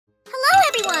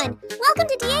everyone! Welcome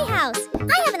to DA House!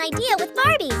 I have an idea with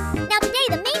Barbie! Now today,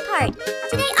 the main part!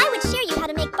 Today I would share you how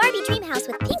to make Barbie Dream House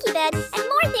with Pinky Bed and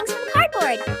more things from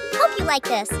cardboard! Hope you like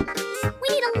this! We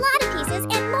need a lot of pieces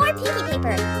and more Pinky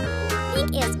paper!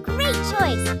 Pink is great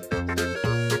choice!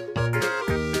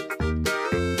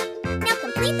 Now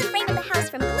complete the frame of the house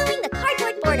from gluing the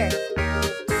cardboard border.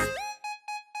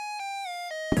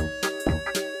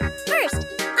 First,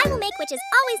 I will make which is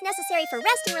always necessary for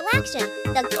rest and relaxation,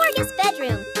 the gorgeous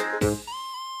bedroom.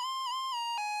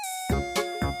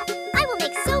 I will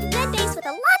make soap bed base with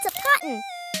a lots of cotton.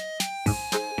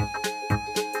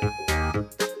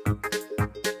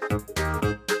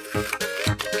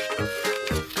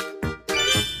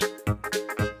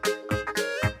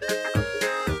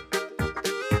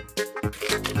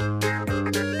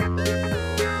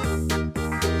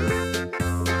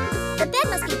 The bed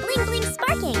must be bling bling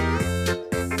sparking.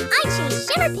 I choose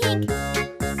shimmer pink.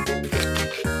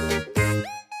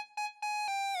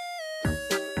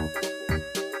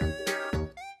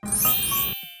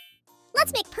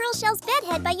 Let's make Pearl Shell's bed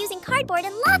head by using cardboard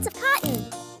and lots of cotton.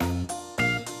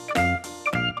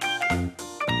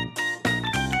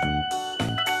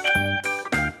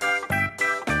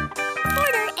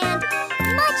 Border and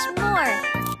much more.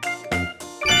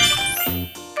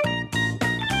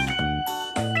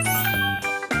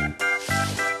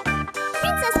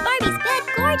 Princess Barbie's bed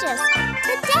gorgeous.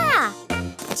 Ta-da!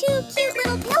 2 cute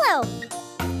little pillow.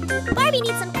 Barbie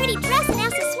needs some pretty dress and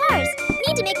accessoires.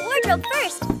 Need to make wardrobe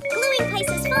first. Gluing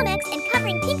Pisces Foamex and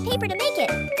covering pink paper to make it.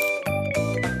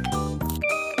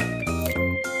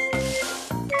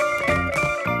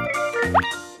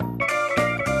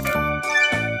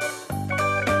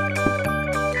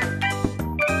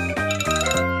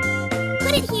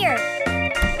 Put it here.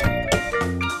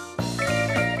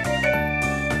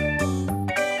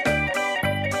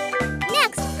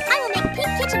 Next, I will make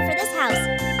pink kitchen for this house.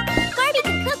 Barbie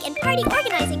can cook and party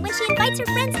organizing when she invites her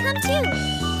friends come too.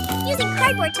 Using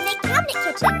cardboard to make cabinet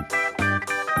kitchen.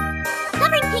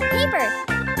 Covering pink paper.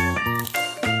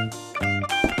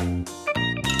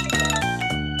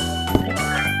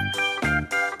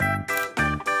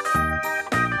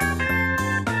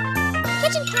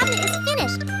 Kitchen cabinet is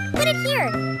finished. Put it here.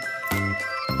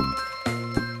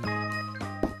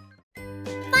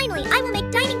 Finally, I will make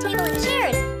dining table and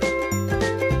chairs.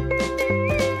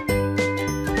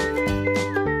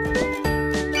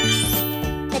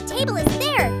 The table is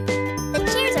there. The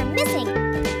chairs are missing.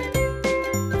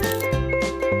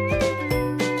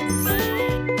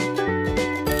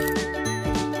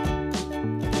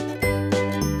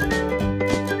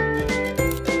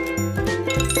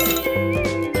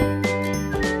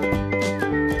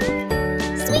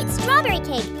 Sweet strawberry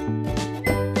cake.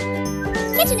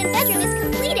 Kitchen and bedroom is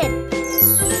completed.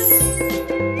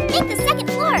 Make the second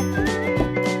floor.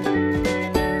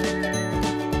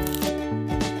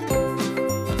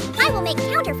 I will make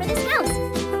counter for this house.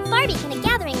 Barbie can a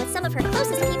gathering with some of her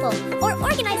closest people, or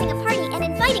organizing a party and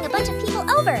inviting a bunch of people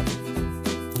over.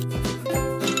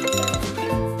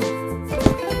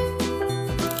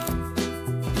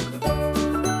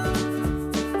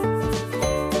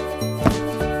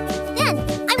 Then,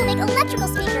 I will make electrical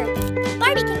speaker.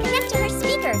 Barbie can connect to her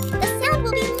speaker. The sound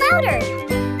will be louder.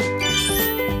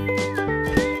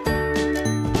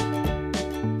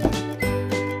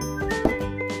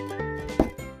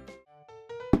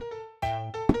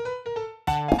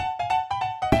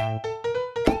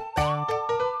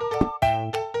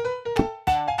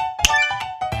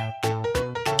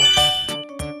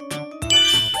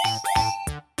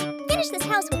 Finish this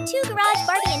house with 2 garage,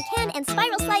 Barbie and Ken, and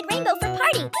spiral slide rainbow for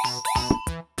party.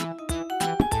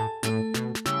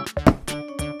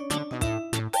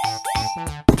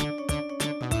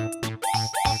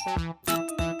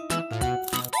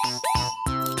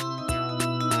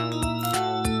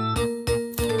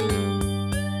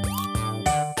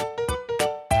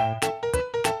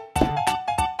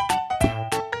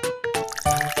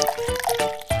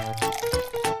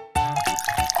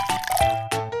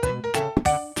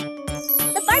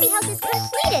 The Barbie house is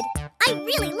completed! I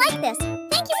really like this!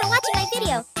 Thank you for watching my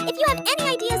video! If you have any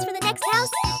ideas for the next house,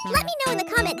 let me know in the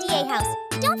comment DA House.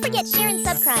 Don't forget share and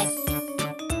subscribe.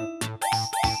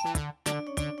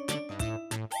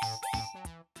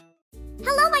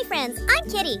 Hello my friends, I'm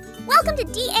Kitty. Welcome to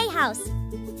DA House.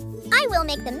 I will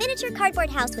make the miniature cardboard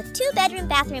house with 2 bedroom,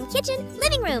 bathroom, kitchen,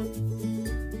 living room.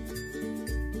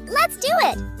 Let's do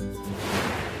it!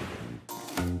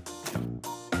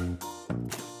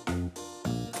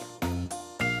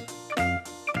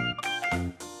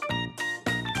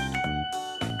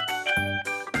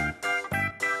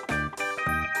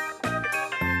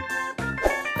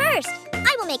 First,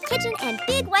 I will make kitchen and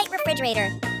big white refrigerator.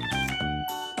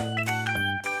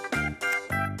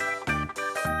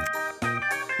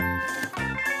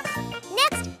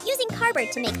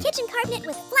 cardboard to make kitchen cabinet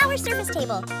with flower surface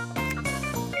table.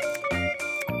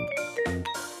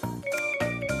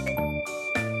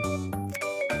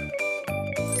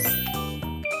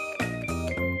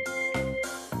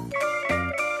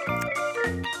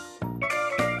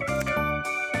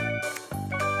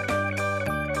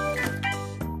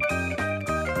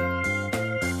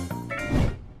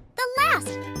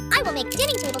 I will make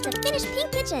dining table to finish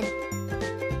pink kitchen.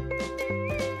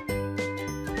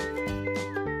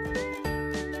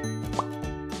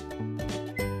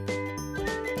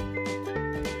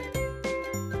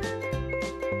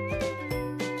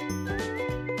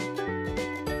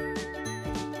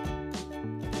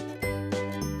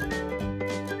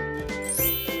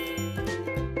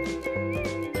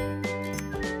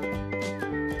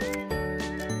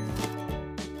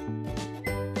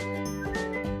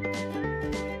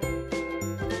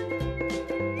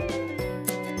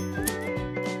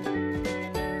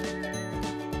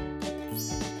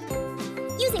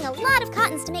 Using a lot of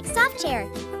cottons to make soft chair.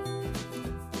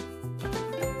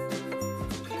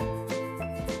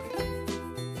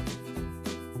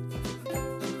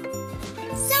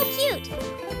 So cute!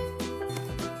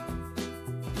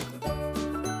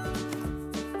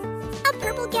 A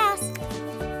purple gas.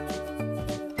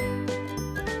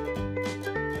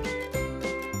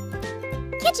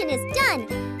 Kitchen is done.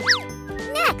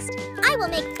 Next, I will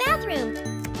make bathroom.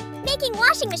 Making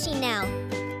washing machine now.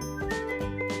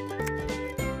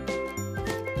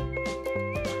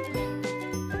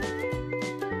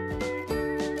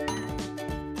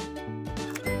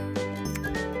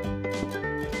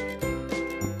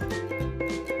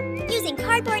 Using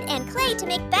cardboard and clay to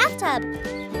make bathtub.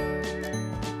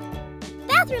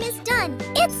 Bathroom is done.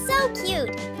 It's so cute.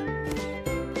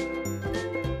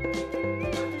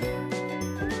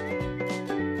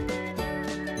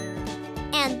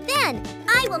 And then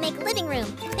I will make living room.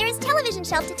 There is television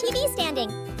shelf to TV standing.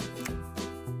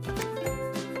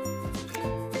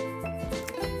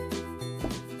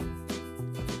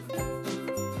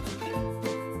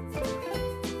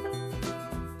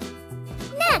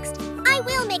 Next, I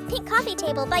will make pink coffee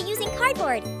table by using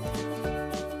cardboard.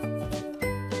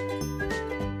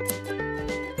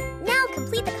 Now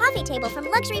complete the coffee table from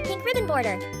luxury pink ribbon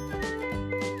border.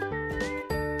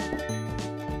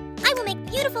 I will make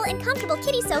beautiful and comfortable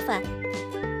kitty sofa.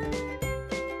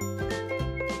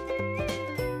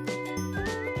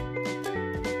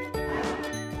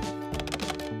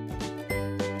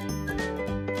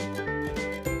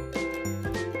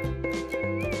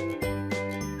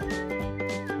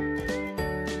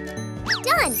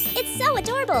 Done! It's so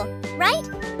adorable, right?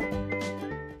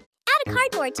 Add a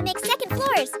cardboard to make second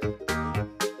floors.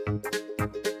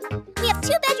 We have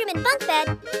 2-bedroom and bunk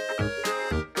bed.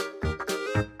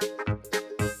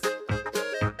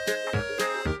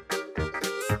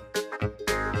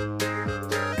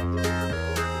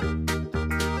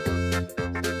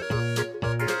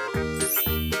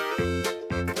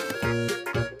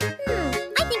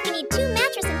 I think we need 2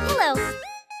 mattress and pillow.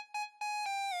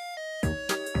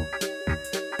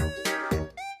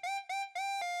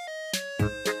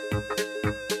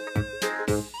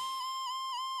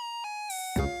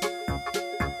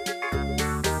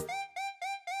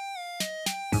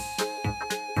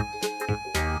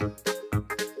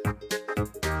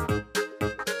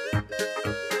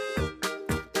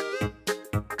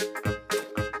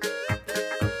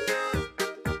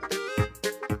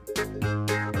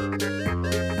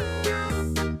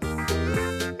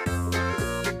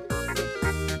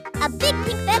 A big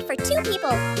pink bed for 2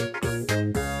 people.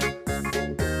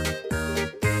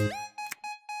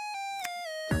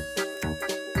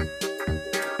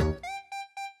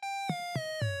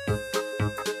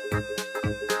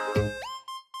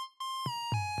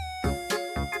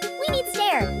 We need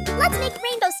stair. Let's make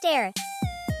rainbow stair.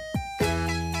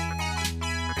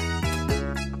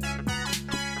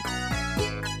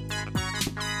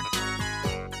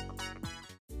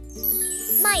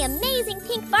 My amazing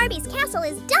pink Barbie's castle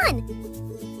is done!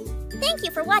 Thank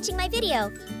you for watching my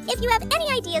video. If you have any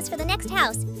ideas for the next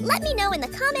house, let me know in the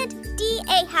comment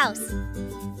DA House.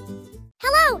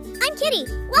 Hello, I'm Kitty.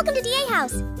 Welcome to DA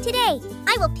House. Today,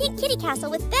 I will pink kitty castle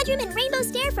with bedroom and rainbow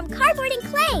stair from cardboard and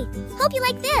clay. Hope you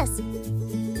like this.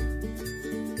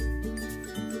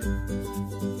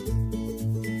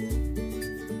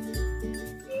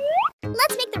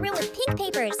 Let's make the room with pink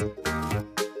papers.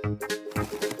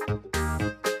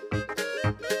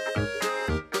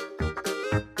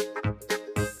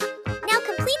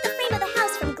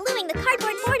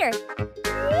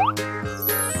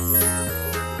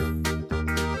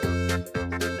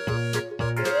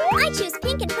 I choose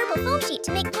pink and purple foam sheet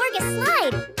to make gorgeous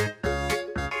slide.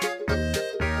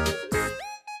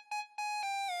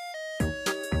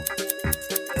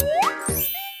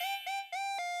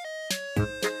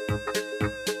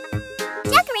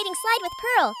 bed with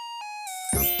Pearl.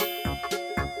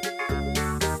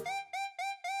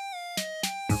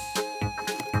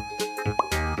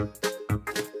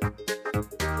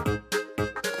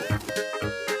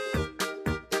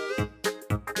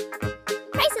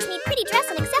 Prices need pretty dress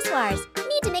and accessoires.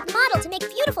 Need to make model to make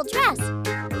beautiful dress.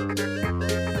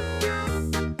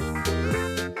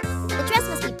 The dress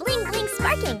must be bling bling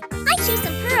sparking. I choose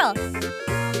some Pearl.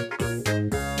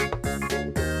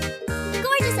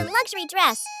 Gorgeous and luxury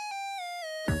dress.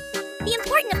 The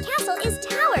important of castle is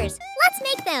towers. Let's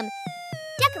make them.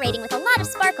 Decorating with a lot of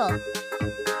sparkle.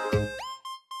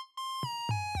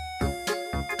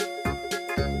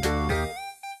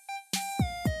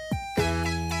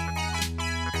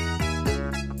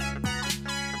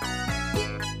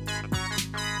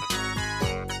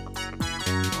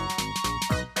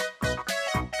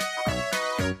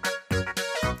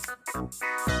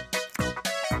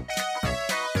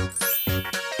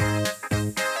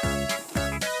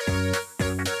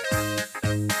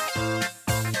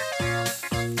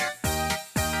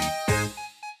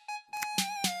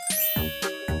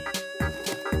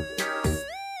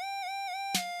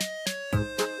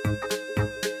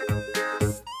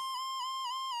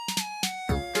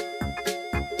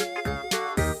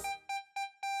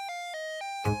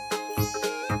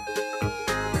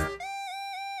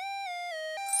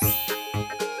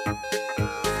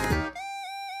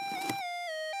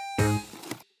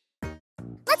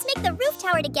 Let's make the roof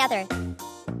tower together.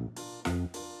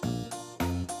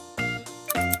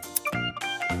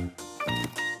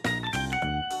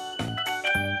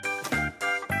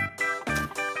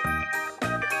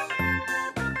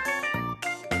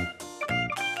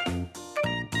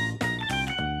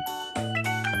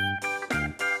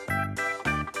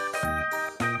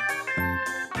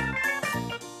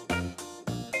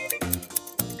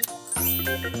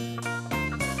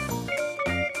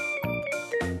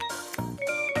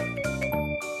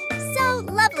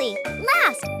 Lovely.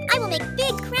 Last, I will make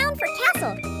big crown for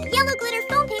castle. Yellow glitter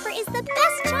foam paper is the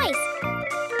best choice.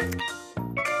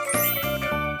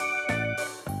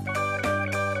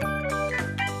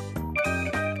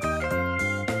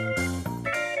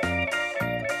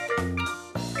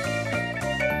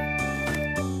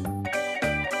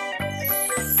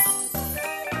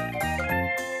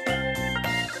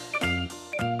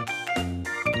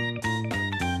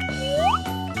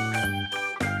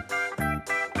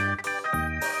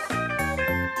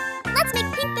 Let's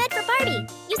make pink bed for Barbie,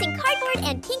 using cardboard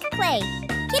and pink clay.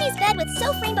 Kitty's bed with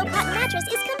Soft Rainbow Cotton mattress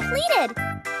is completed.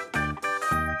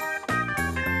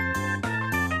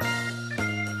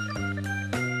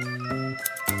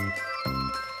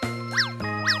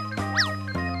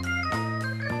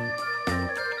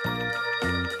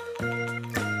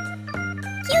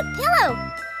 Cute pillow.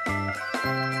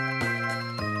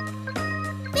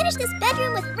 Finish this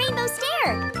bedroom with rainbow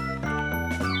stair.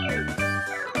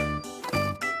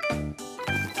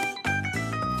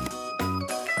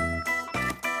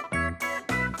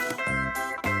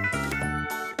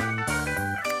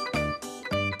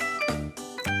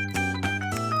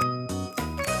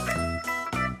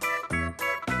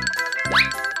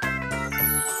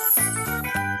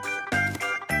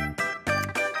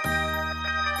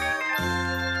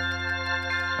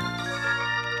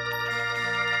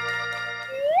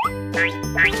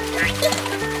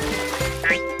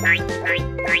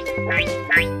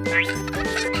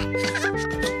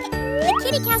 The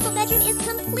Kitty Castle bedroom is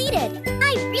completed.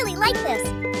 I really like this.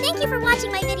 Thank you for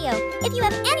watching my video. If you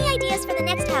have any ideas for the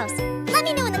next house, let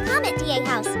me know in the comment, DA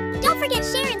House. Don't forget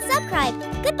share and subscribe.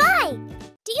 Goodbye.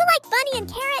 Do you like Bunny and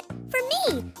Carrot? For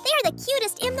me, they are the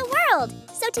cutest in the world.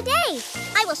 So today,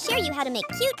 I will share you how to make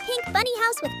cute pink bunny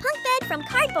house with punk bed from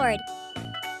cardboard.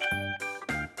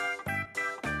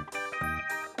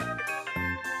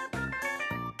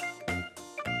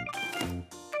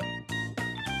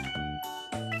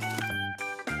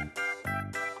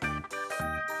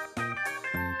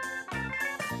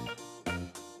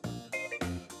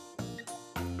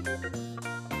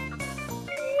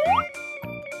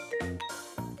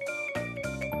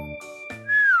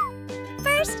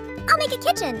 First, I'll make a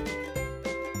kitchen.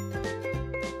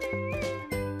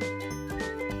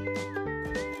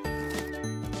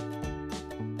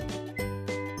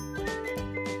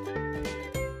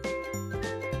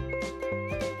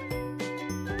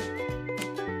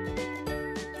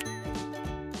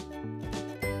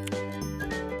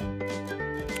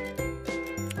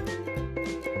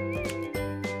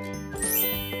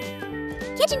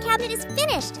 Kitchen cabinet is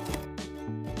finished.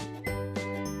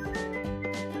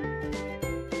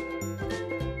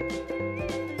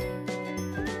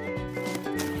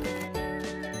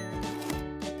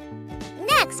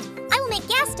 Next, I will make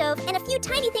gas gas stove, and a few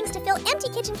tiny things to fill empty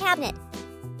kitchen cabinet.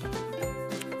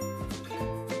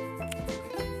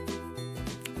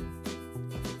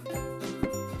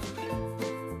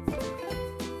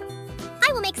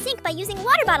 I will make sink by using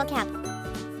water bottle cap.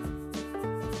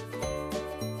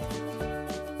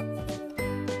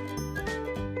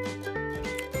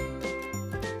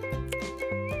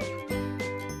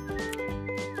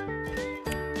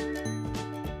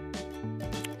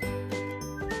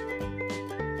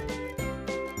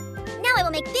 Now I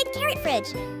will make big carrot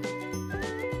fridge.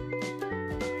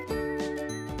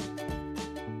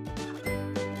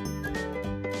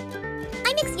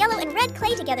 I mix yellow and red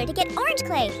clay together to get orange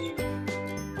clay.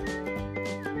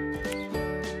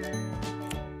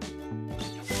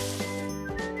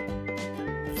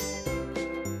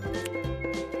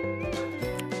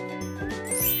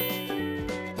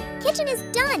 Kitchen is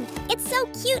done! It's so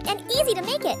cute and easy to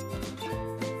make it!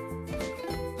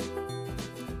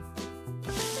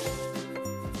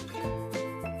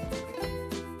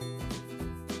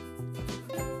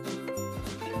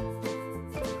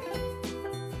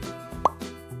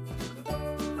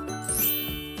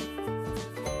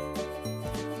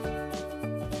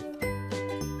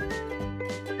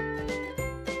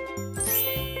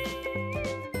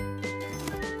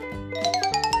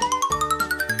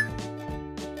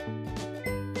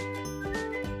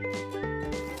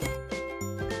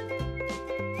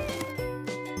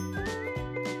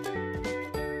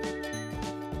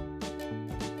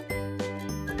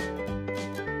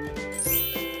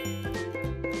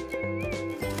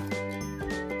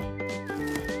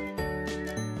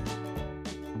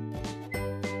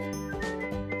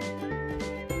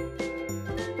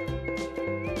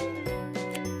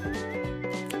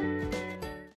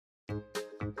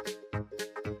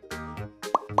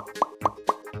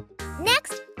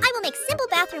 Next, I will make simple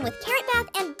bathroom with carrot bath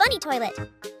and bunny toilet.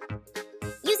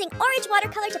 Using orange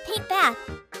watercolor to paint bath.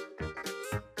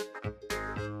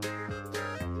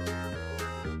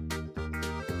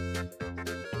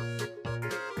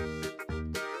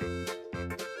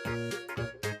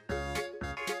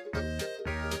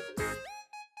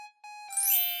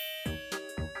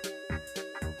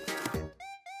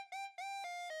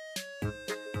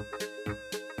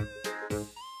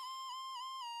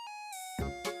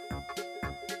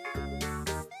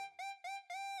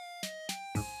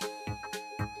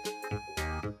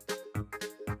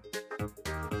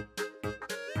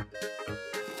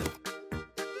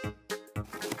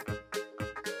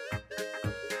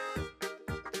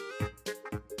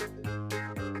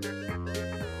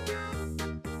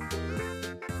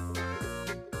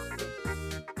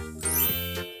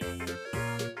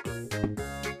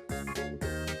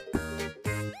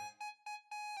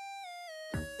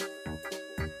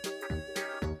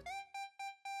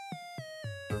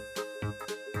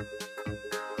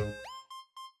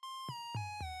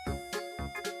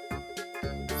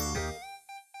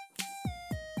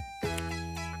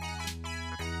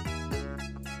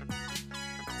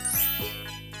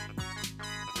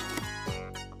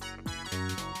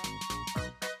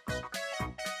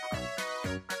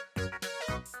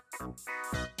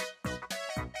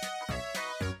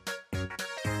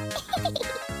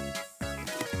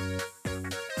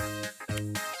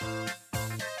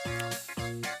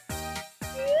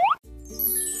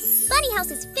 Bunny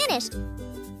house is finished!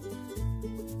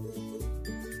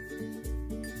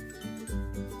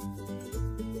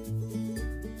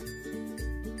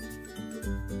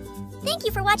 Thank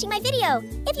you for watching my video!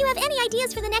 If you have any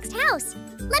ideas for the next house,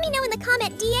 let me know in the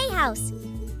comment DA house.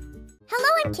 Hello,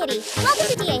 I'm Kitty. Welcome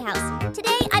to DA house.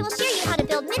 Today I will share you how to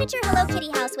build miniature Hello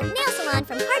Kitty house with nail salon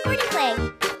from cardboard and clay.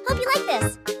 Hope you like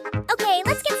this. Okay,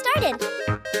 let's get started.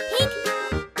 Pink.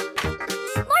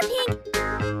 More pink.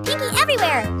 Pinky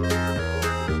everywhere.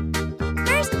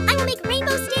 First, I will make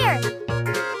rainbow stair.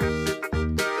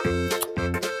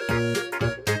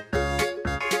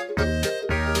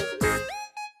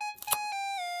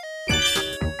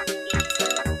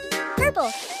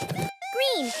 Purple.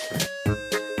 Green.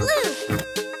 Blue.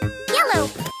 Yellow.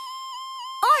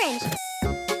 Orange.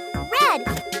 Red.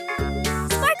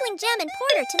 Sparkling gem and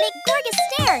porter to make gorgeous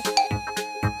stair.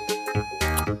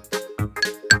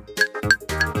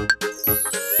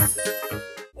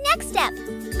 Next step.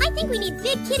 I think we need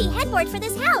big kitty headboard for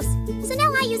this house. So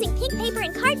now I'm using pink paper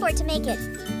and cardboard to make it.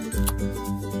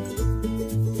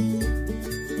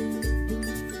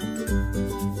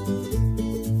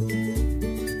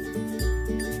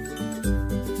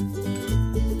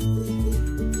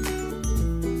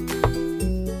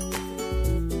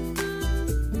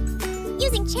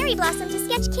 Using cherry blossom to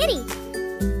sketch Kitty.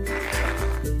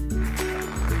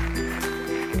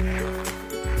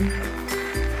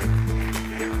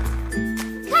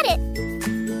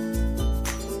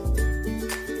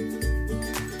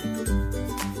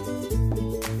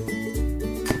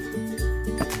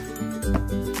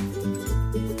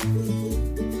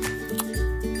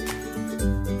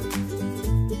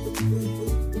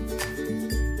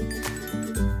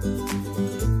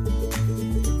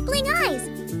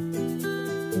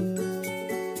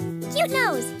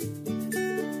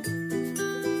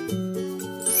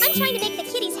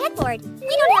 cardboard.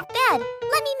 We don't have bed.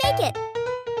 Let me make it.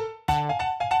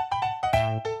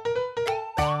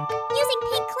 Using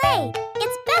pink clay.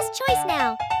 It's best choice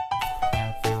now.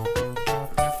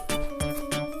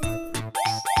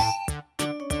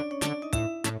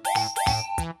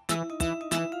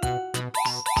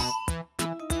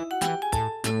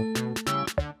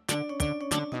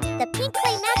 The pink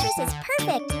clay mattress is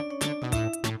perfect.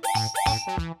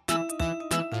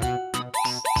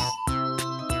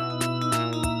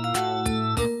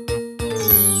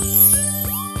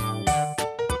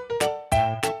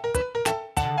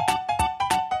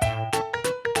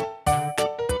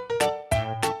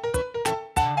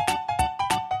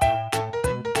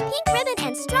 Pink ribbon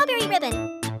and strawberry ribbon.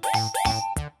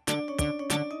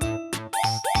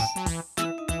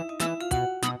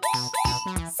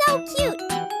 So cute!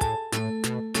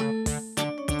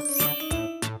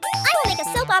 I will make a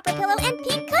soap opera pillow and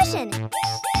pink cushion.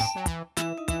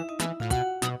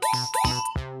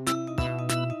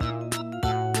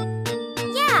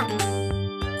 Yeah!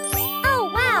 Oh,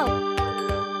 wow!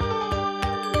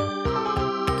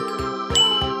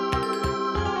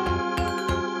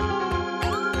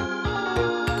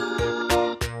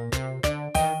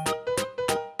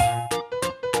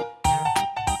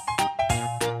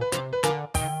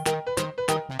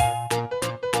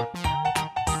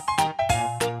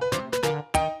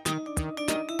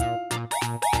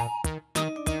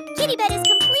 Kitty bed is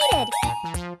completed.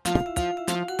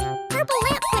 Purple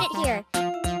lamp put it here.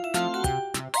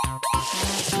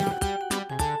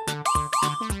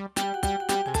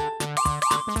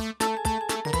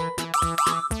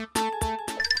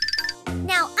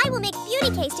 Now I will make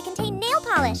beauty case to contain nail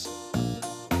polish.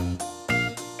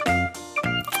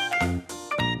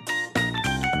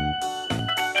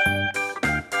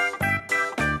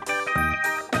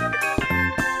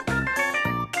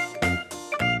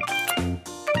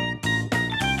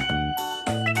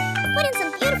 Put in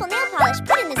some beautiful nail polish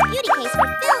put in this beauty case for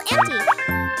fill empty.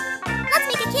 Let's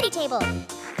make a kitty table.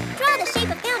 Draw the shape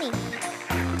of Bounty.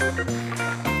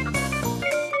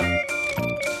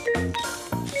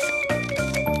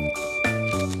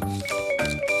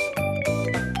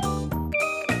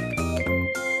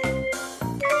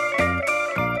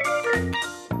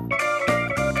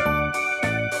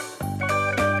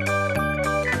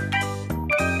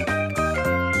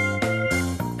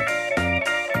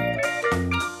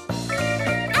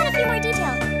 Add a few more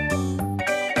detail.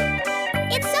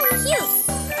 It's so cute!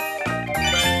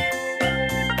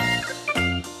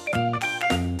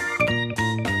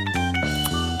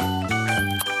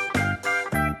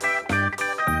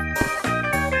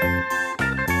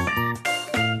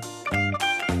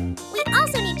 We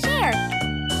also need chair.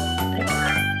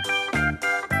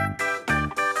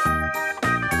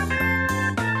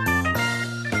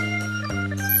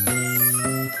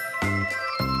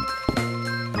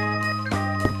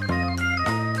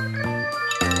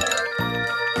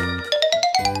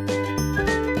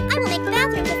 I will make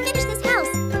bathroom to finish this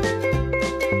house.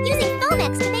 Using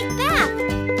Foamex to make bath.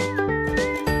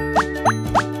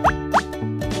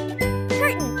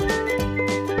 Curtain.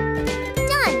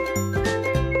 Done.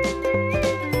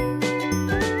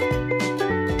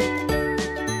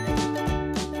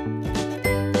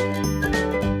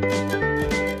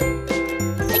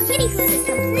 The kitty hoos is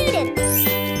completed.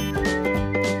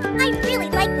 I really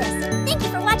like this. Thank you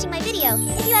for watching my video.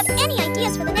 If you have any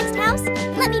ideas for the next house,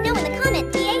 let me know in the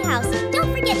comment DA house.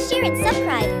 Don't forget share and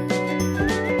subscribe.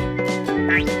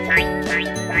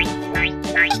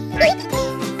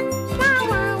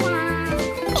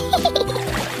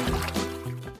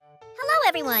 Hello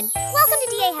everyone. Welcome to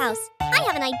DA house. I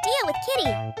have an idea with Kitty.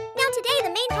 Now today the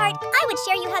main part, I would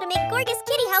share you how to make gorgeous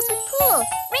kitty house with pool,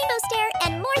 rainbow stair,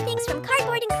 and more things from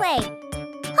cardboard and clay.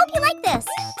 Hope you like this.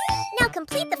 Now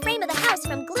complete the frame of the house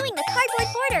from gluing the cardboard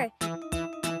border.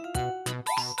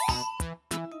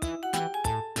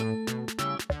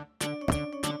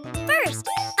 First,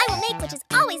 I will make which is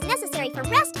always necessary for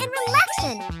rest and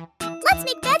relaxation. Let's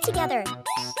make bed together.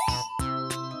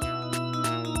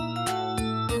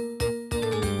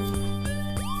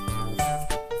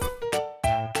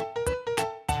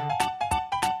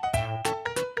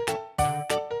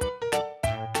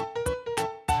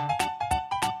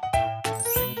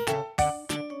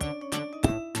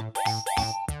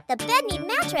 The bed need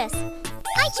mattress.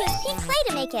 I choose pink clay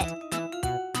to make it.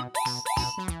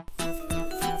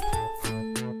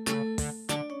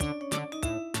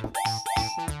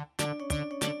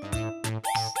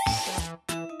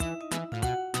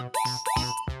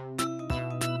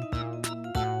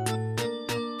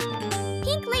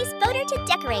 Pink lace boater to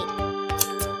decorate.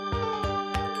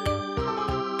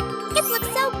 It looks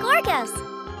so gorgeous.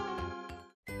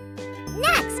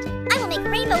 Next,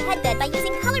 headbed by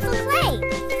using colorful clay.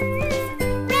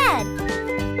 Red,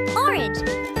 orange,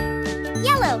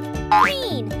 yellow,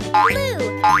 green, blue,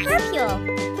 purple.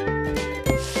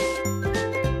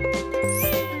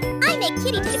 I make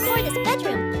Kitty to decor this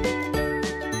bedroom.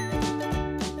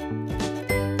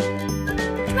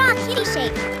 Draw kitty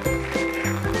shape.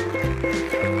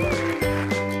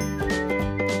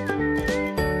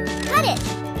 Cut it.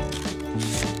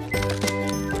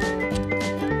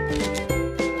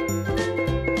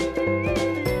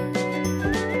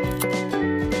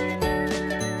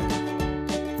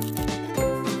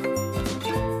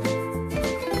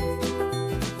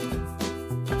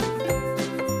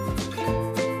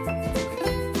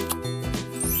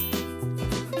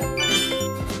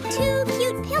 Two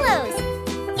cute pillows.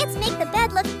 It's make the bed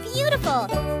look beautiful.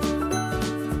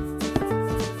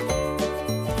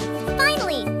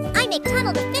 Finally, I make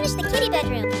tunnel to finish the kitty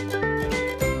bedroom.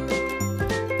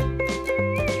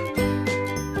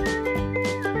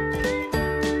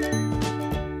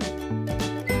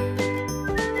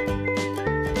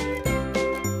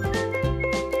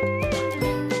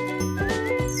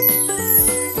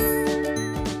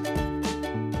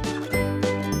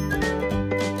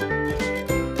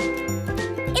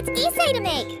 It's easy to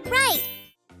make, right?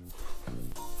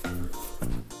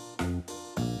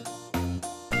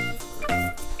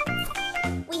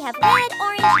 We have red,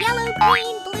 orange, yellow,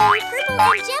 green, blue, purple,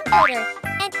 and gem powder,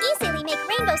 and easily make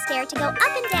rainbow stair to go up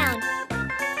and down.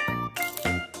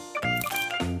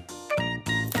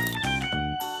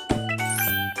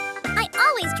 I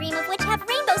always dream of which have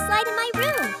rainbow slide in my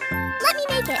room. Let me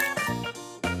make it.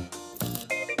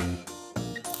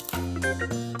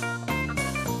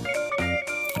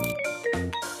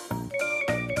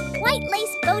 White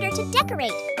lace border to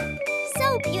decorate.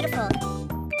 So beautiful.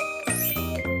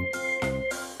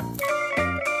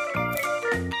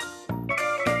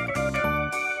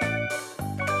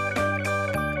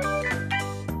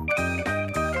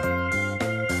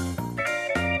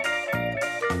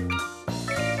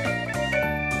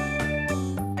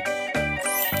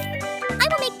 I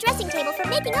will make dressing table for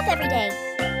making up every day.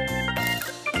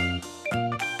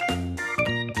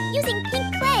 Using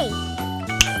pink clay.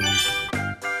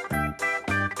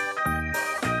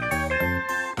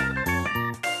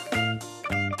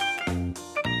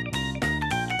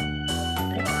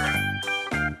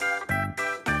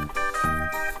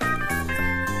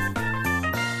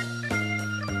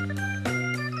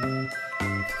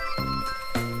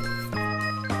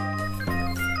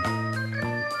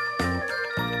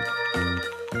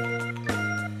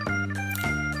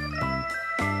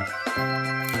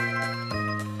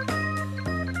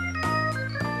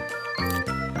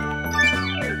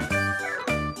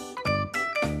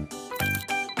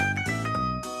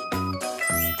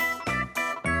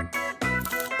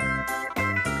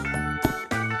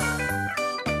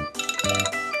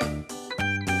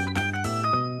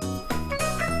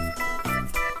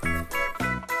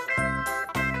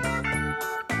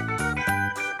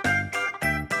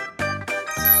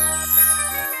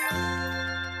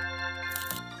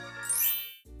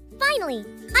 Finally,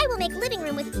 I will make living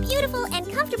room with beautiful and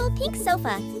comfortable pink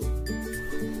sofa.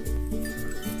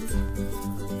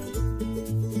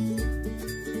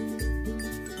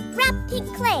 Wrap pink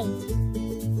clay.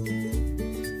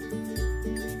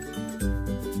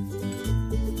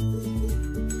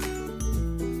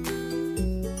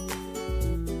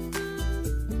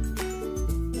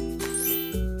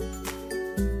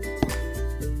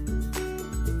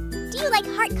 Do you like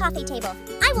heart coffee table?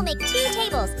 I will make 2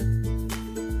 tables.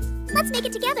 Let's make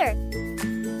it together.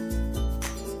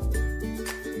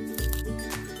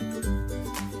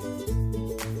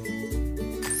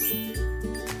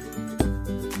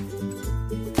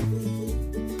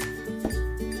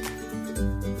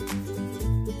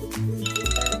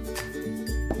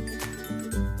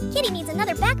 Kitty needs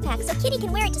another backpack so Kitty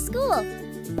can wear it to school.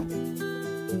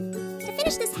 To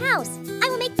finish this house, I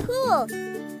will make pool,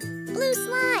 blue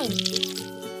slime,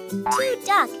 2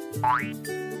 duck.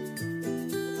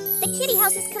 The kitty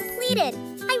house is completed.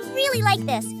 I really like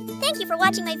this. Thank you for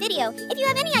watching my video. If you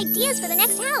have any ideas for the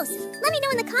next house, let me know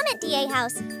in the comment, DA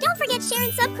House. Don't forget share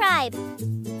and subscribe.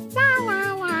 La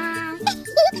la la.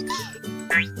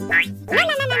 La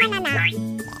la la la la la.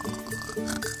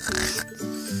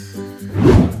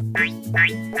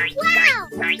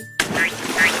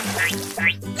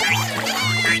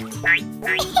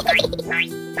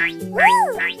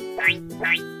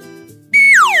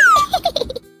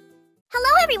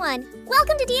 Hello everyone!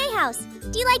 Welcome to DA House.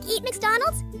 Do you like Eat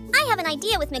McDonald's? I have an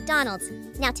idea with McDonald's.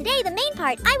 Now today, the main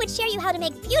part, I would share you how to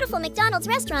make beautiful McDonald's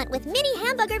restaurant with mini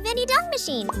hamburger Vinny Dunk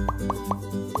machine.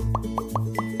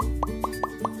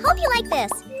 Hope you like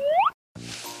this.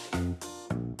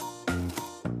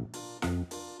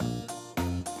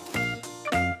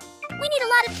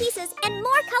 lot of pieces and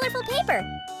more colorful paper.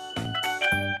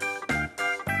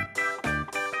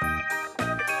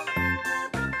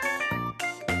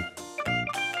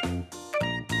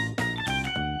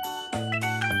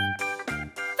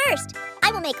 First,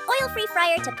 I will make oil-free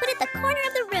fryer to put at the corner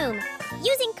of the room,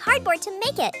 using cardboard to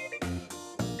make it.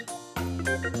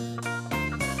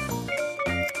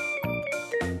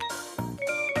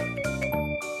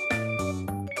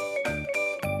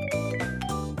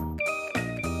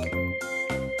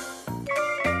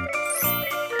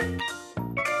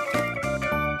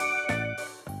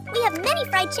 We have many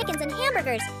fried chickens and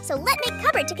hamburgers, so let's make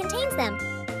cupboard to contain them.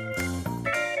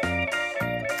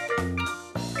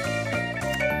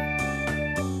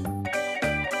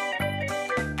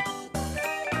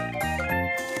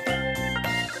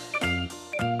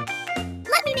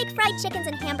 Let me make fried chickens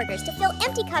and hamburgers to fill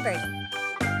empty cupboard.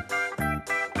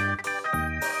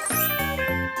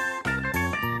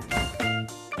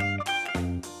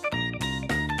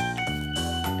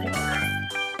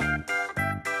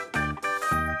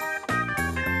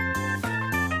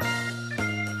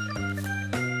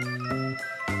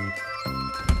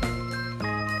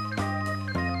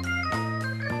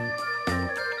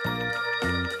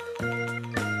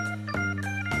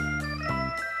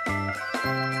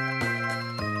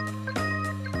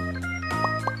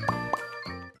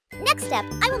 Next step,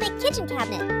 I will make kitchen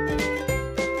cabinet.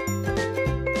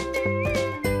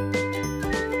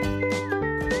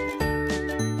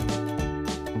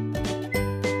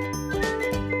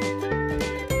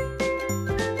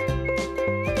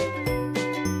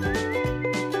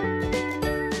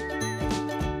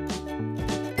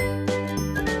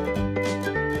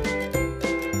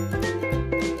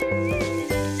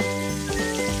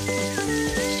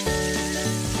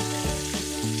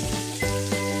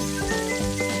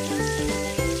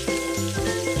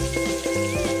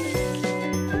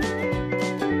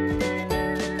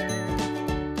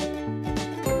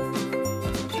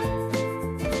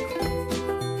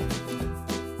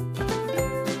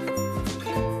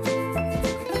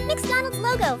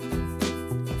 Logo.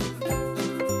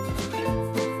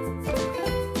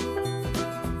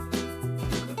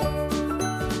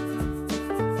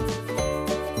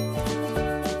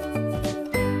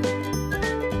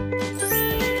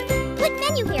 Put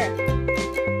menu here.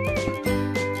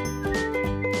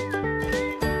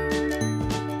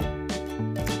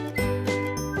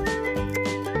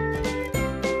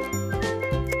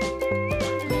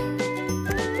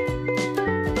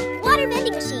 Water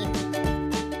vending machine.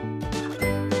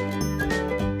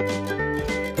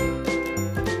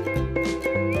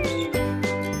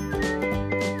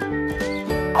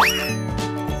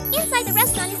 Inside the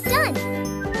restaurant is done.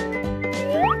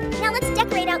 Now let's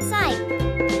decorate outside.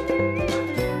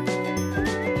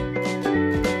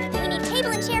 We need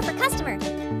table and chair for customer.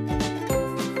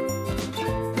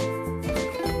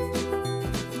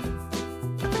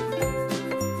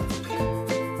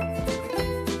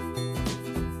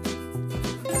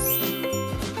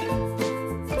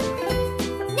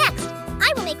 Next,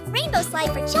 I will make rainbow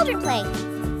slide for children play.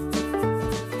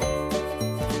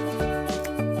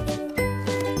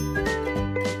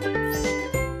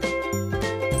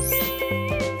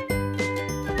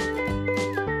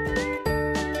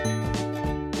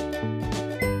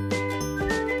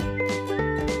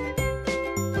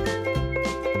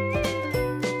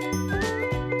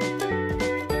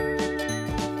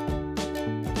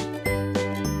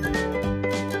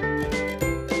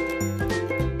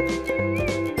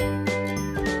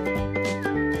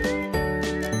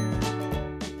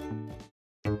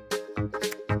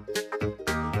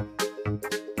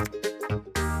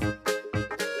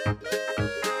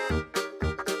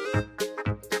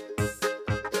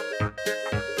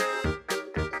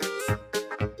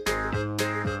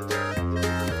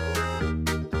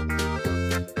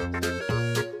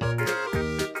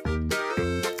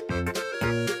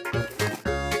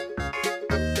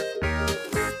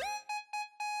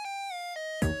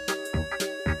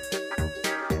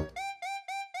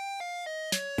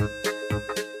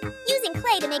 Using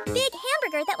clay to make big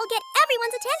hamburger that will get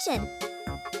everyone's attention.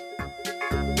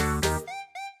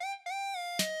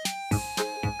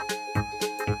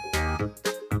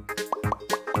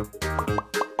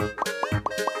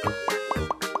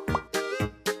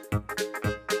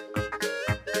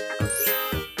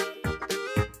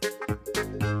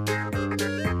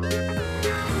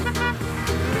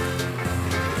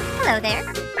 Hello there.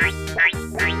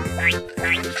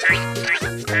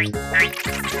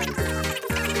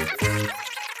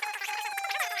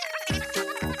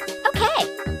 Okay.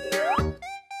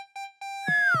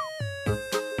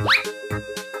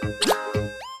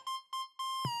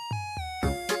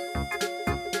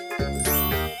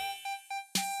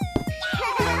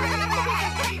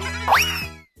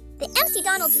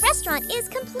 McDonald's restaurant is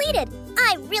completed.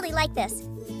 I really like this.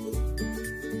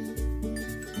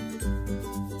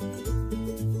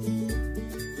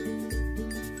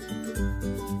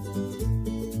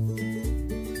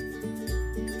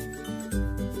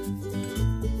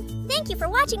 Thank you for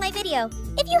watching my video.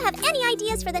 If you have any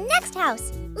ideas for the next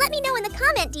house, let me know in the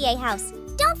comment, DA House.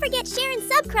 Don't forget, share, and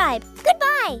subscribe.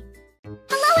 Goodbye!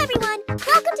 Hello, everyone!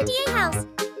 Welcome to DA House.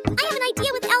 I have an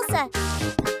idea with Elsa.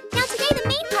 Now today, the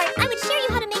main part, I would show you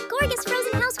how to make gorgeous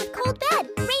frozen house with cold bed,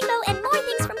 rainbow, and more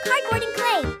things from cardboard and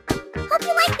clay. Hope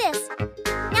you like this.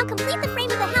 Now complete the frame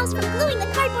of the house from gluing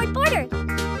the cardboard border.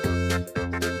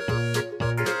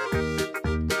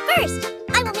 First,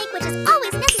 I will make which is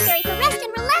always necessary for rest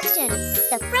and relaxation,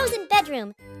 the frozen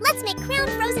bedroom. Let's make crown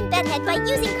frozen bedhead by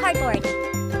using cardboard.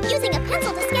 Using a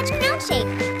pencil to sketch crown shape.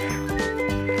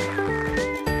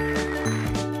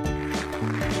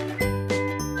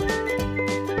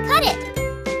 Cut it!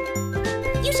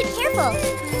 You should careful.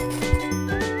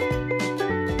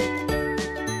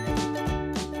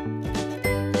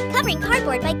 Covering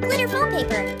cardboard by glitter foam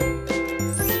paper.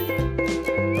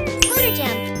 Glitter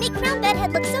gem, make crown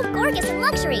bedhead look so gorgeous and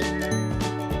luxury.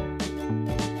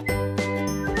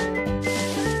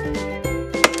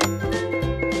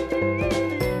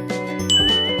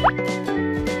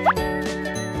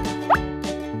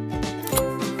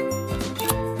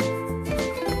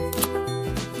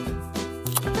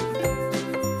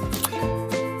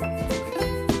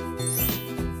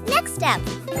 Step.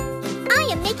 I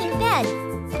am making bed.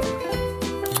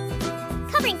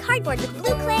 Covering cardboard with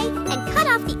blue clay and cut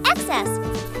off the excess.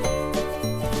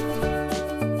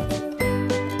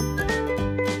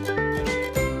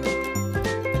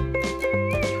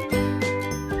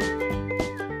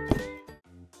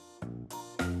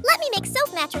 Let me make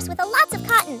sofa mattress with lots of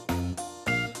cotton.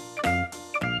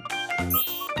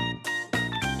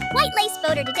 White lace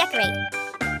border to decorate.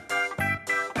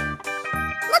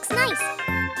 Looks nice.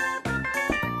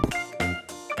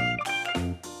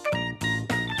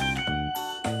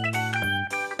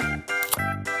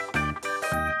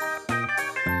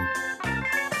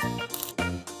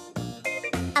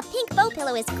 A pink bow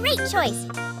pillow is great choice.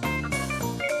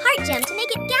 Heart gem to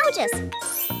make it gorgeous.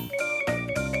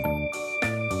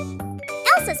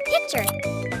 Elsa's picture.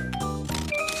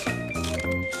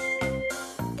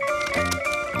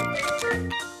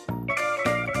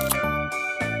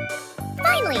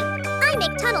 Finally, I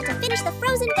make tunnel to finish the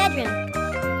frozen bedroom.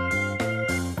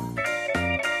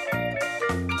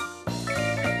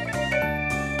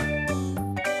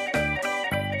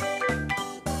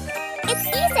 It's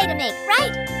easy to make,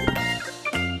 right?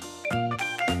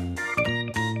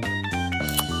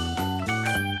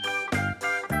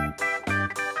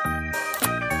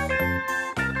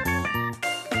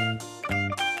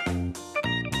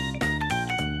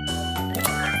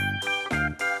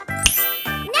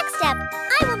 Next step,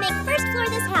 I will make first floor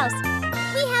this house.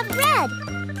 We have red,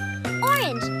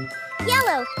 orange,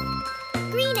 yellow,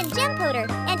 green, and gem powder,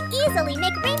 and easily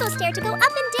make rainbow stair to go up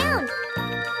and down.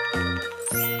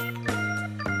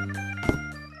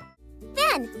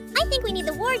 I think we need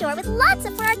the war door with lots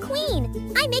of for our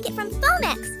queen. I make it from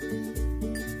Foamex.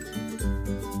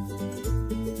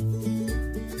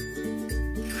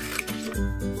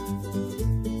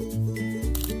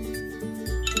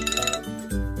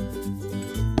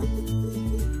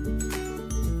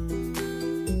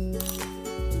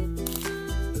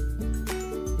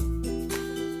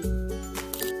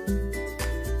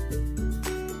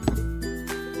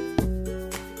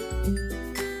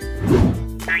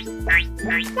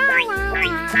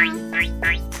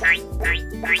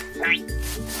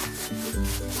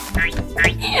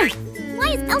 Why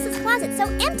is Elsa's closet so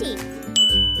empty?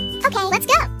 Okay, let's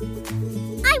go.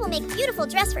 I will make beautiful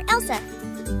dress for Elsa.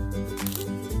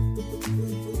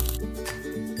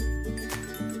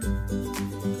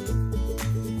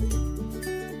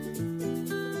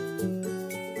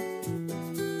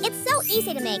 It's so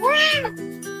easy to make.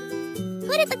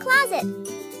 Put it in the closet.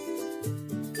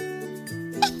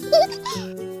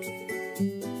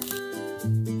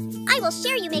 I will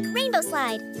share you make rainbow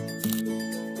slide.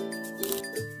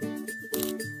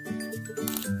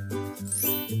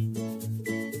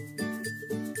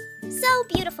 So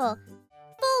beautiful.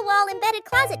 Full wall embedded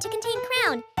closet to contain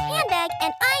crown, handbag,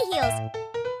 and eye heels.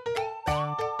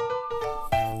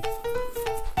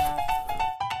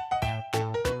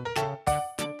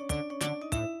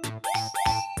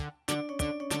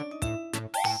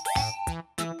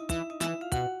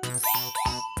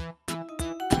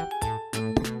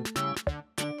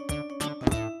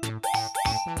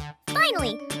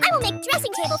 Finally, I will make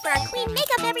dressing table for our queen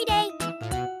makeup every day.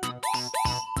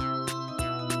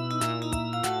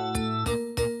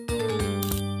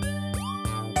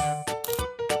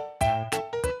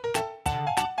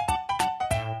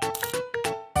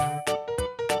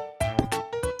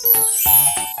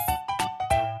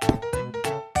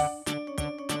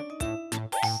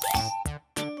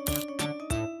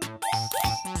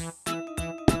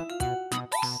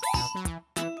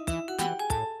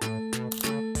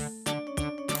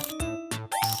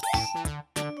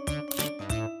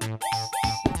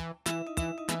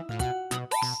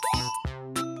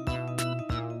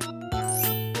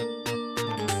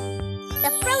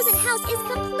 frozen house is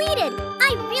completed!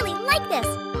 I really like this!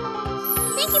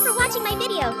 Thank you for watching my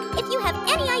video. If you have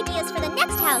any ideas for the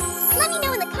next house, let me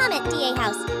know in the comment, DA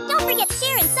House. Don't forget to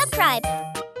share and subscribe.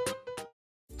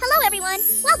 Hello everyone,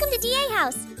 welcome to DA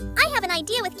House. I have an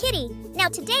idea with Kitty. Now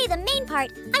today, the main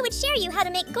part, I would share you how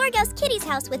to make Gorgos Kitty's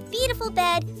house with beautiful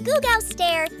bed, Goo-Gao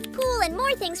stair, pool, and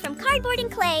more things from cardboard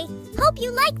and clay. Hope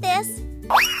you like this.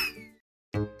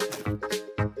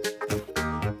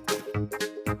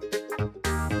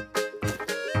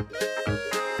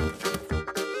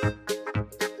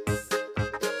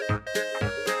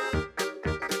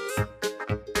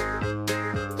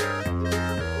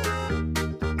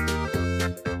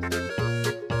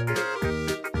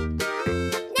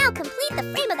 The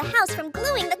frame of the house from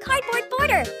gluing the cardboard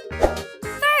border.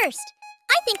 First,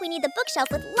 I think we need the bookshelf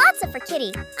with lots of for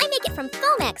Kitty. I make it from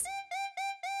Foamex.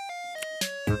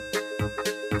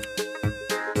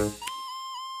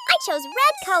 I chose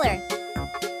red color.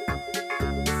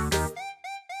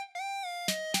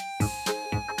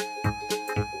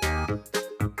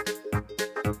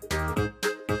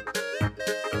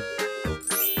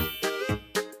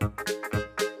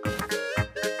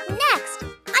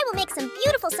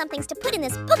 Some things to put in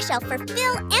this bookshelf for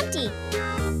Phil empty.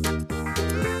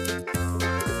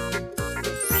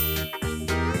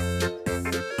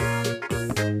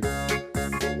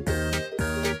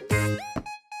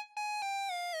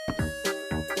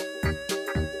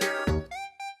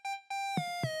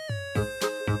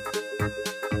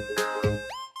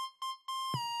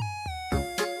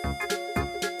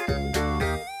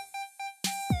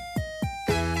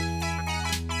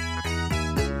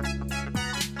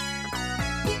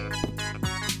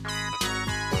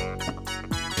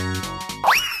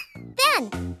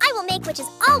 Which is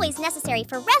always necessary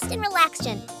for rest and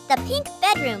relaxation, the pink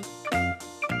bedroom.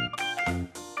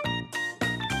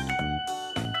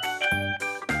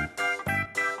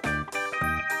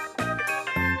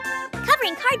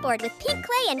 Covering cardboard with pink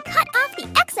clay and cut off the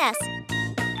excess.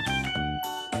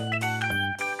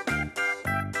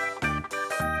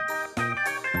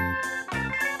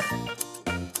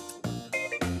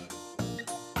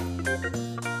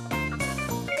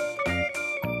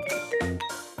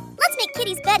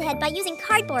 Kitty's bedhead by using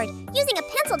cardboard, using a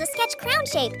pencil to sketch crown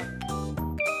shape.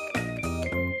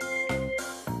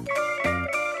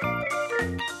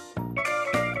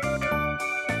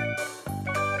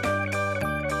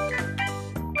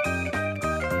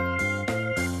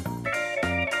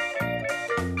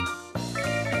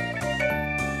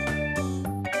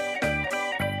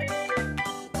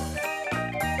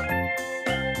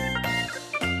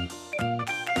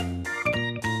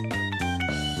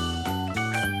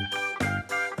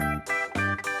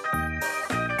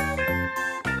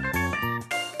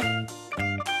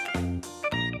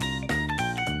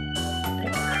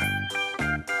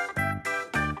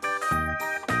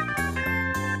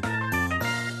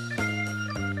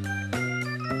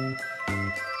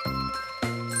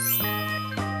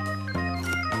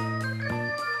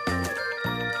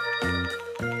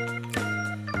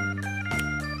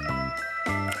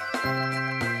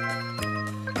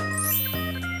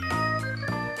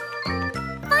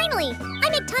 Finally, I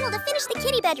make tunnel to finish the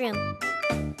kitty bedroom.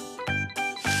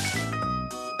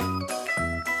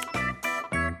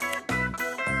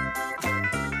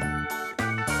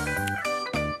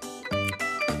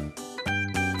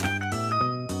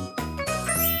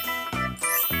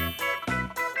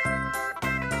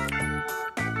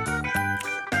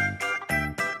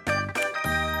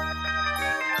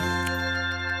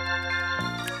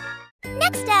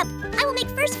 Next step, I will make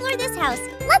first floor this house.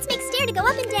 Let's make stair to go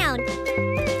up and down.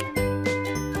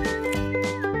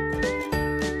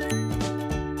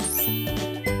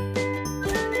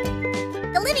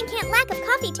 The living can't lack of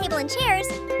coffee table and chairs.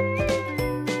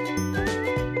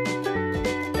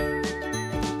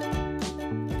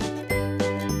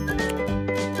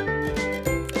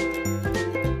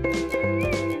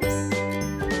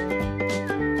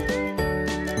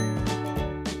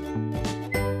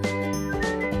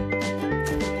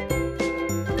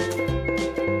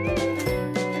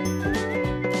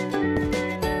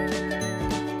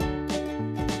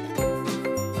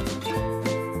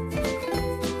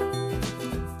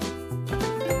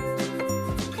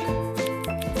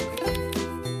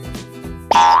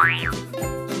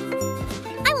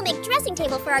 I will make dressing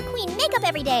table for our queen makeup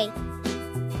every day.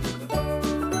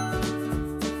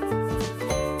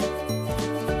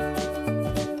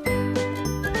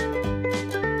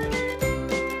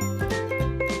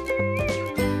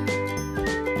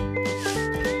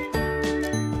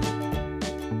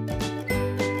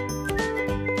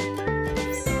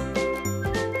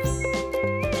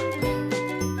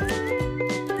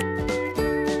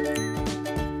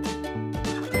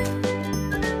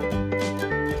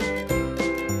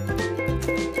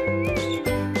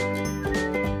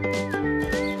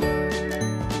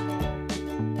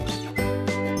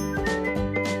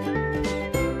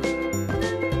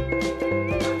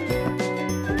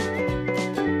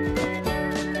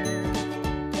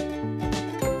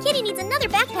 Barbie needs another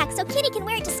backpack so Kitty can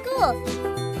wear it to school.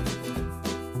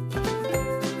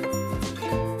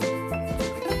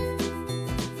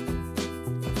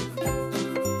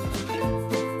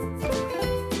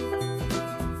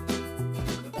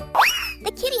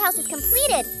 The kitty house is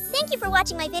completed. Thank you for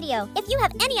watching my video. If you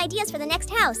have any ideas for the next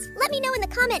house, let me know in the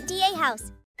comment DA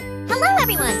house. Hello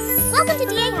everyone! Welcome to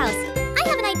DA house. I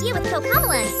have an idea with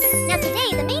Cocomelon. Now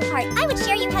today, the main part, I would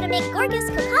share you how to make gorgeous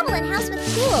Cocomelon house with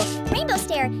pool, rainbow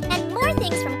stair, and more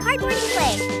things from cardboard and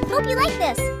clay. Hope you like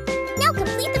this. Now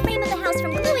complete the frame of the house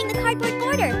from gluing the cardboard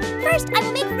border. First, I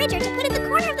will make Ridger to put in the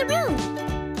corner of the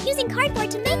room, using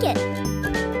cardboard to make it.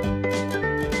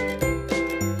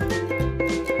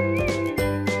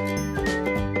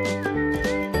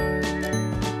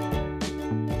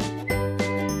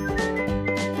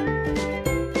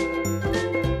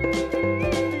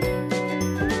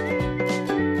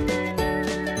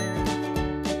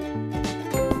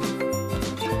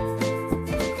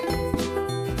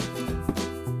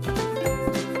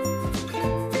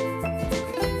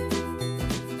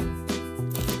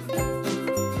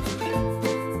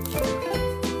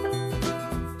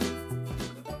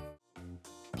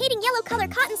 Painting yellow color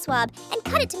cotton swab and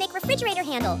cut it to make refrigerator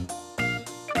handle.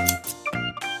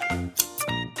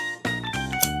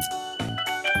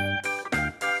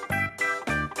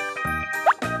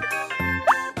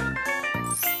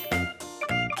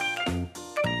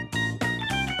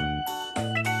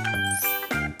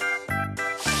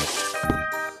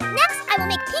 Next, I will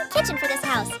make pink kitchen for this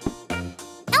house.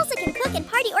 Elsa can cook and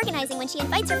party organizing when she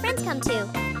invites her friends come too.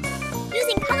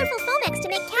 Using colorful Fomex to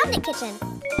make cabinet kitchen.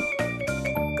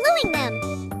 Gluing them.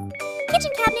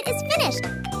 Kitchen cabinet is finished.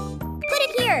 Put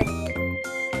it here.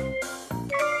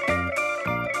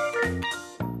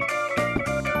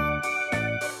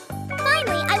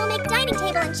 Finally, I will make dining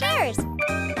table and chairs.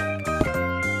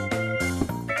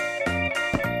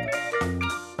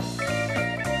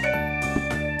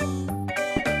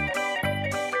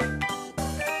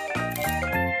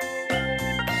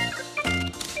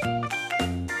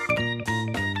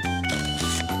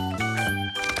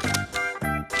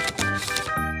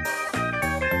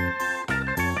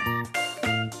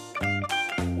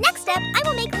 I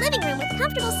will make living room with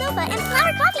comfortable sofa and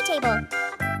flower coffee table,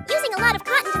 using a lot of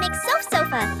cotton to make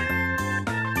sofa.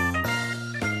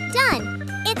 Done!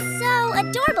 It's so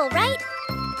adorable, right?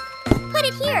 Put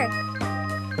it here.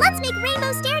 Let's make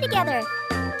rainbow stair together.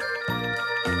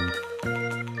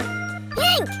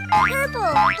 Pink,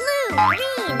 purple, blue,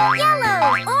 green, yellow,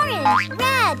 orange,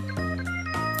 red.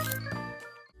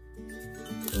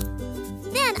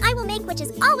 Then I will make which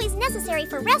is always necessary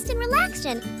for rest and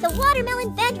relaxation, the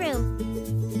watermelon bedroom.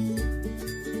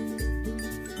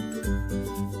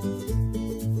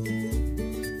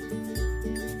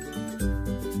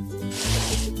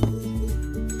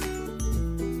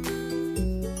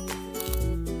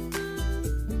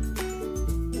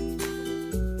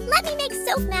 Let me make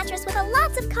sofa mattress with a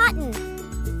lots of cotton.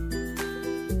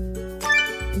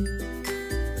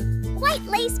 White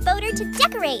lace border to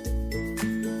decorate.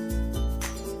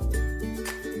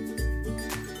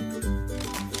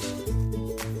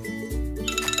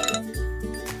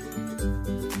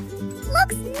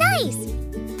 Looks nice!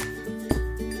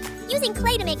 Using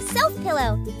clay to make self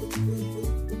pillow.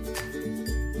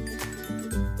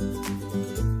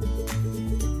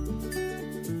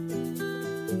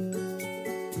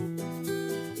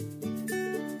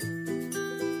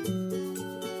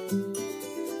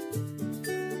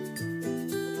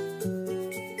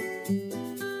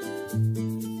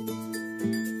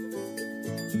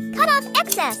 Cut off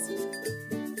excess.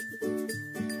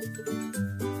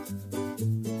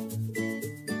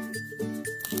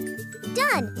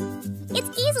 Done! It's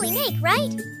easily make,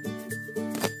 right?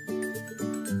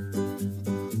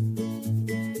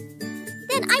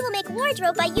 Then I will make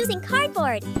wardrobe by using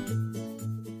cardboard.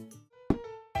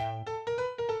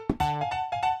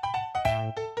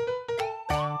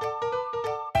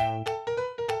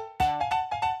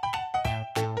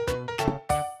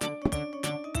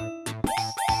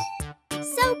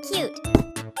 So cute!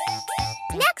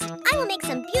 Next, I will make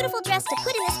some beautiful dress to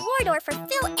put in this wardrobe for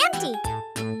Phil empty.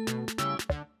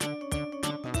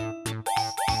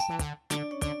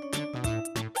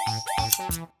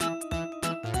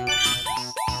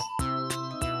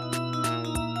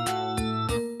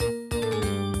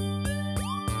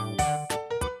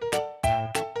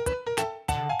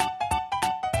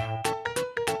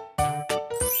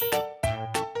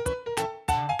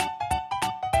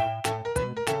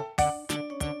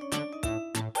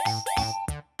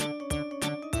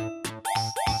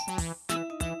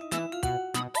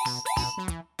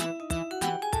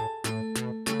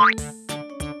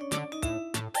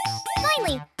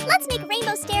 Finally, let's make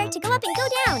rainbow stair to go up and go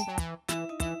down.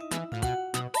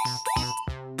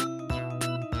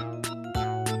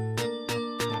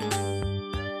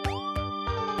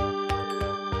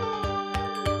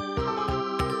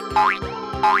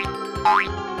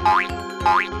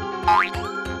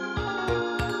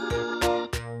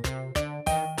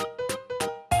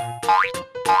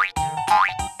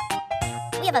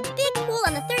 We have a big pool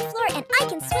on the 3rd floor and I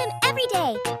can swim every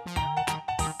day.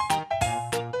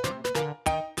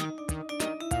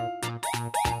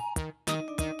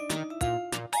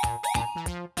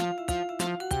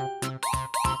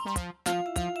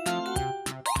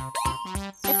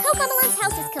 The Cocomelon's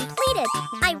house is completed.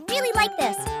 I really like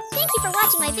this. Thank you for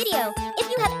watching my video. If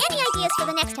you have any ideas for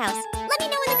the next house, let me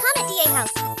know in the comment DA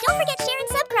house. Don't forget share and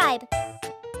subscribe.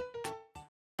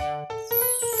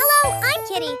 Hello, I'm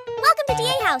Kitty. Welcome to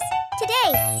DA House.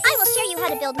 Today, I will show you how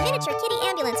to build miniature kitty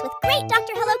ambulance with great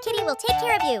Dr. Hello Kitty will take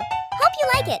care of you. Hope you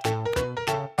like it.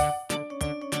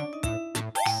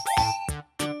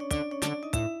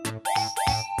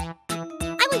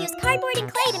 I will use cardboard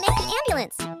and clay to make the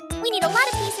ambulance. We need a lot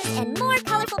of pieces and more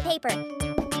colorful paper.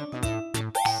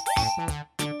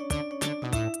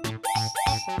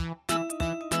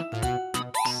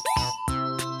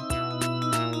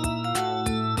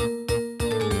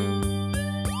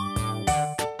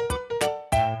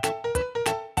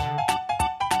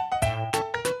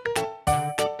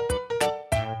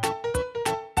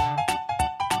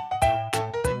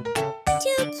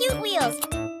 Two cute wheels.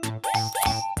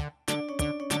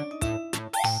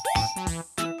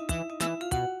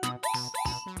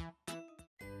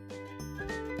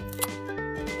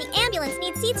 The ambulance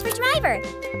needs seats for driver.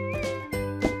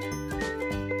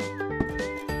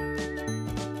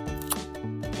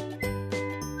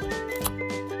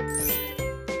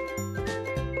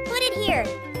 Put it here.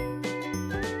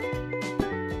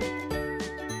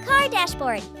 Car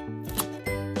dashboard.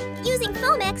 Using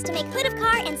Foamex to make hood of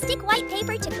car and stick white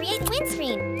paper to create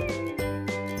windscreen.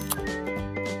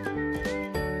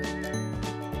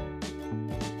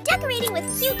 Decorating with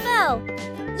cute bow.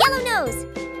 Yellow nose.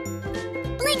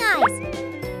 Bling eyes.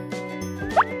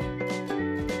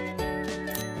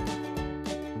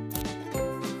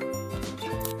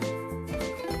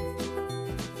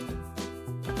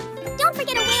 Don't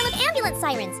forget a whale of ambulance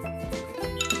sirens.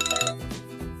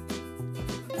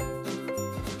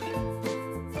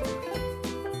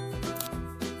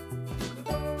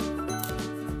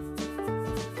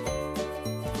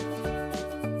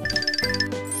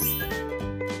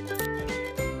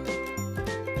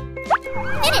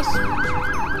 Finish!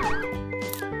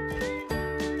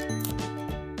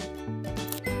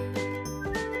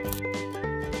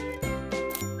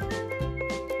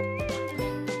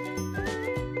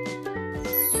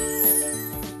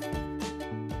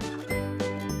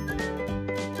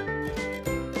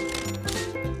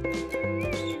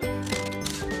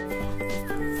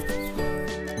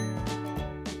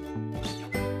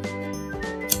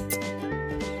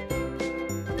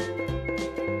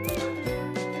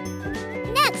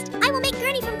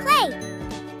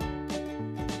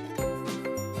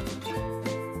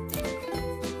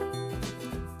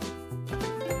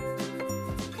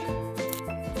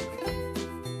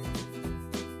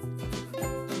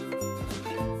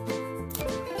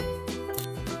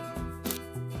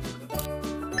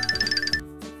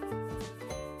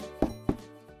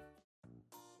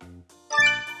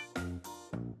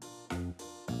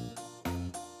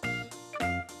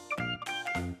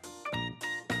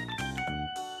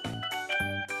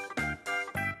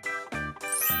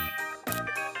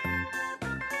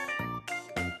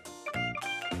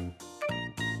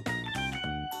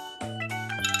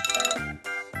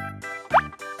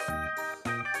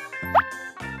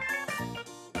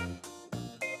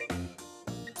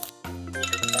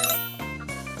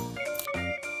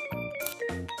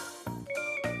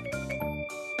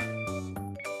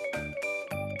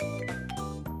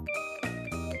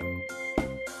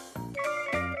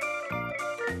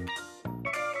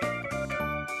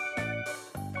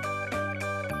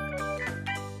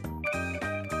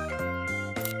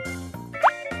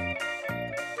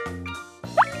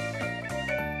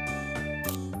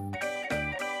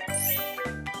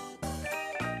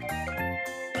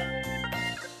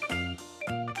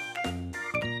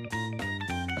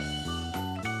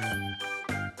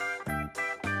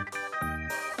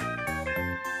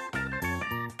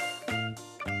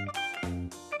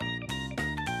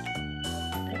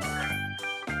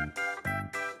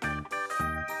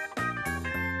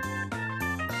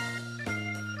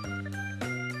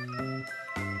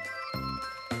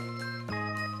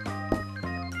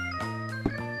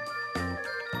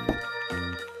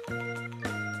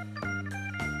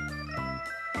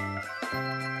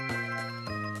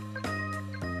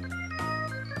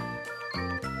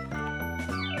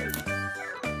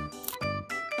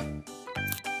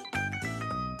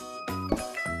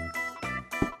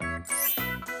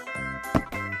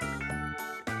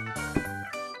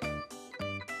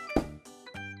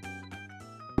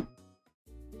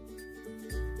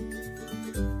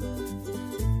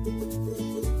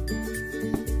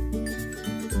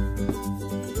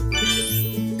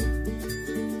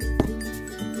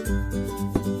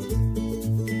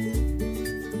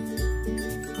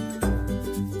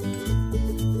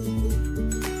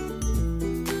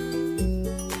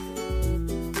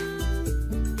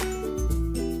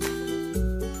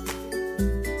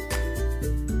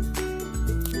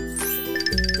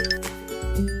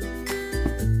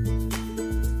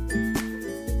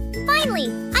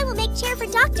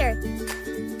 for doctor.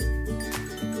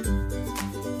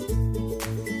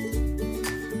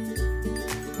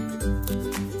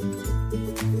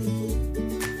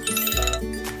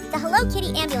 The Hello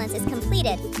Kitty ambulance is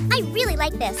completed. I really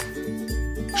like this.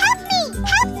 Help me!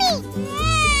 Help me!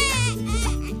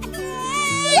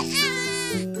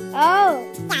 Oh.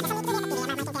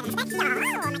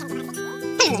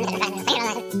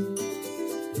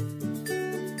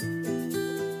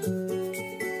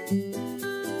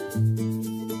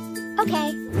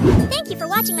 Okay. Thank you for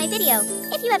watching my video.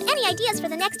 If you have any ideas for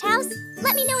the next house,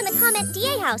 let me know in the comment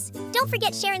DA house. Don't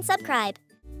forget share and subscribe.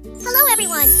 Hello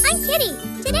everyone, I'm Kitty.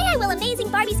 Today I will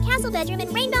amazing Barbie's castle bedroom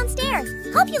in Rainbow Stair.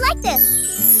 Hope you like this.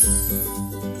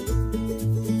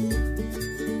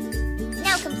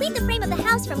 Now complete the frame of the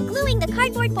house from gluing the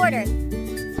cardboard border.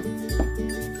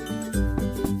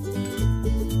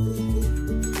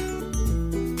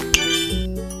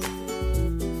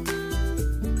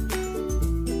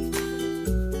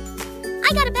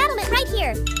 I got a battlement right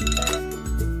here.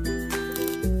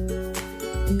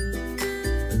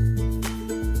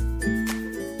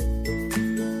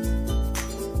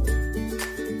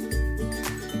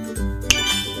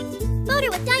 Boater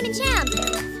with diamond jam.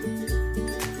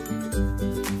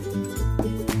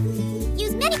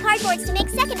 Use many cardboards to make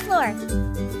second floor.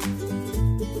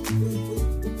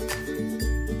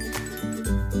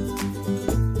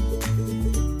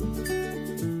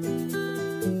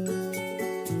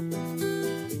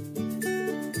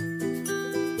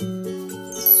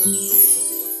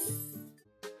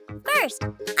 First,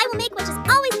 I will make what is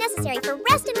always necessary for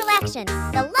rest and relaxation,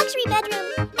 the luxury bedroom.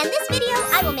 And this video,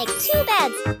 I will make 2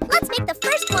 beds. Let's make the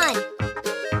first one.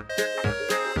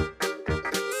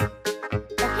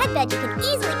 The headbed you can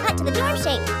easily cut to the dorm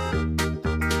shape.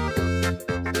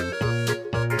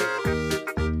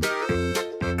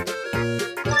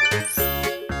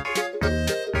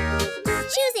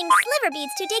 Choosing sliver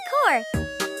beads to decor.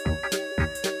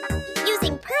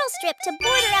 Using pearl strip to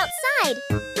border outside.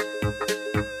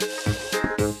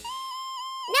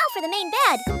 Now for the main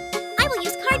bed. I will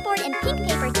use cardboard and pink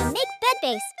paper to make bed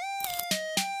base.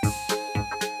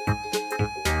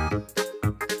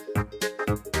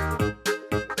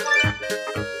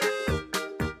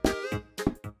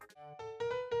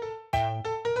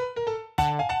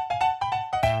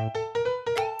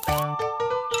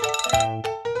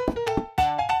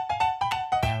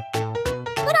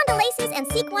 Put on the laces and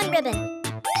sequin ribbon.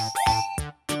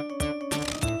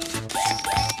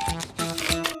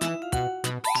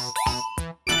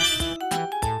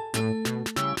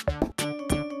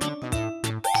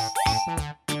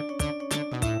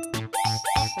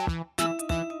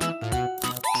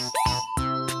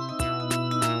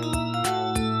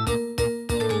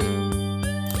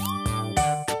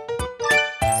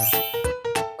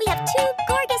 We have 2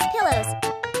 gorgeous pillows.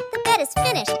 The bed is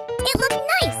finished. It looks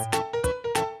nice.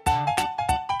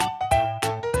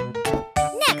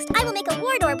 Next, I will make a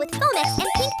wardrobe with Fomex and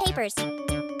pink papers.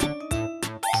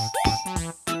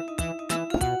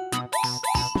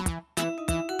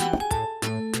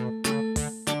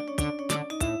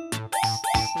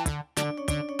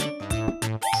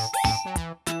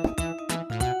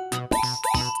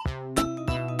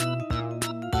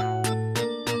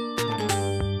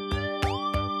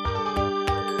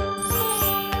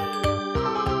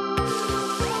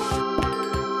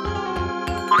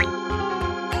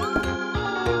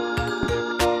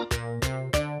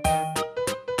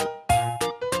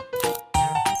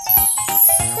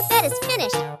 The bed is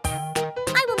finished.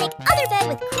 I will make other bed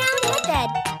with crowned headbed.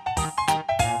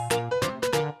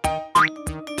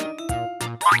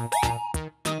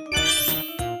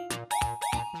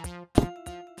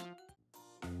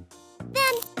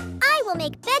 Then, I will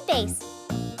make bed base.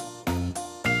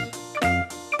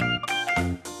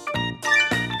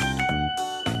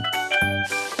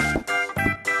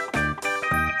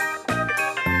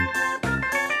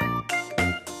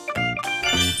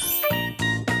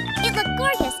 It looked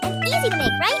gorgeous and easy to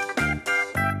make, right?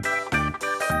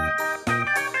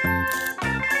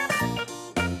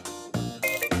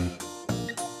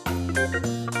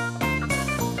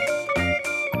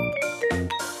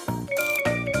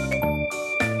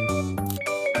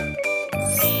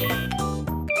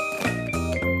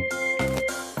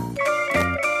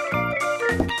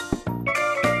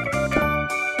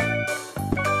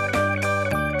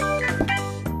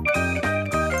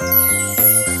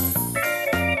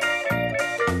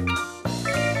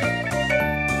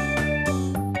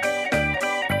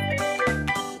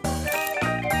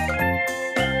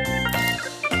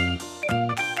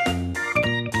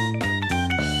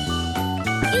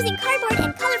 Using cardboard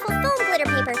and colorful foam glitter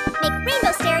paper, make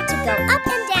Rainbow Stair to go up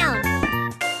and down.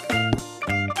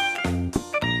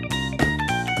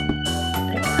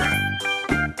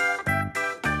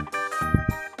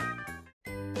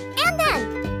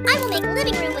 make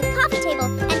living room with coffee table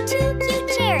and 2 cute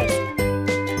chairs.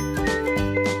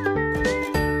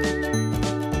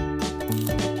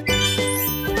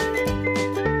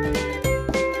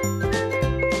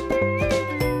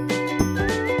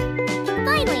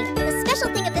 Finally, the special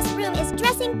thing of this room is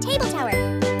dressing table tower.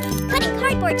 Cutting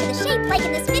cardboard to the shape like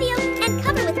in this video and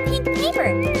cover with pink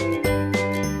paper.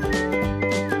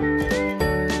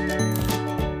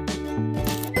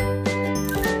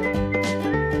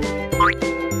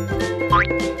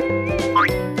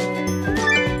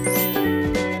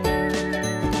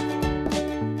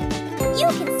 You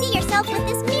can see yourself with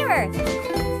this mirror.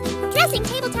 Dressing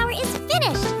table tower is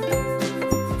finished.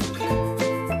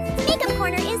 Makeup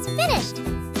corner is finished.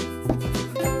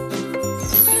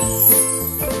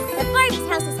 The Barbie's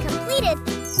house is completed.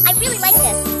 I really like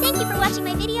this. Thank you for watching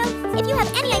my video. If you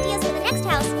have any ideas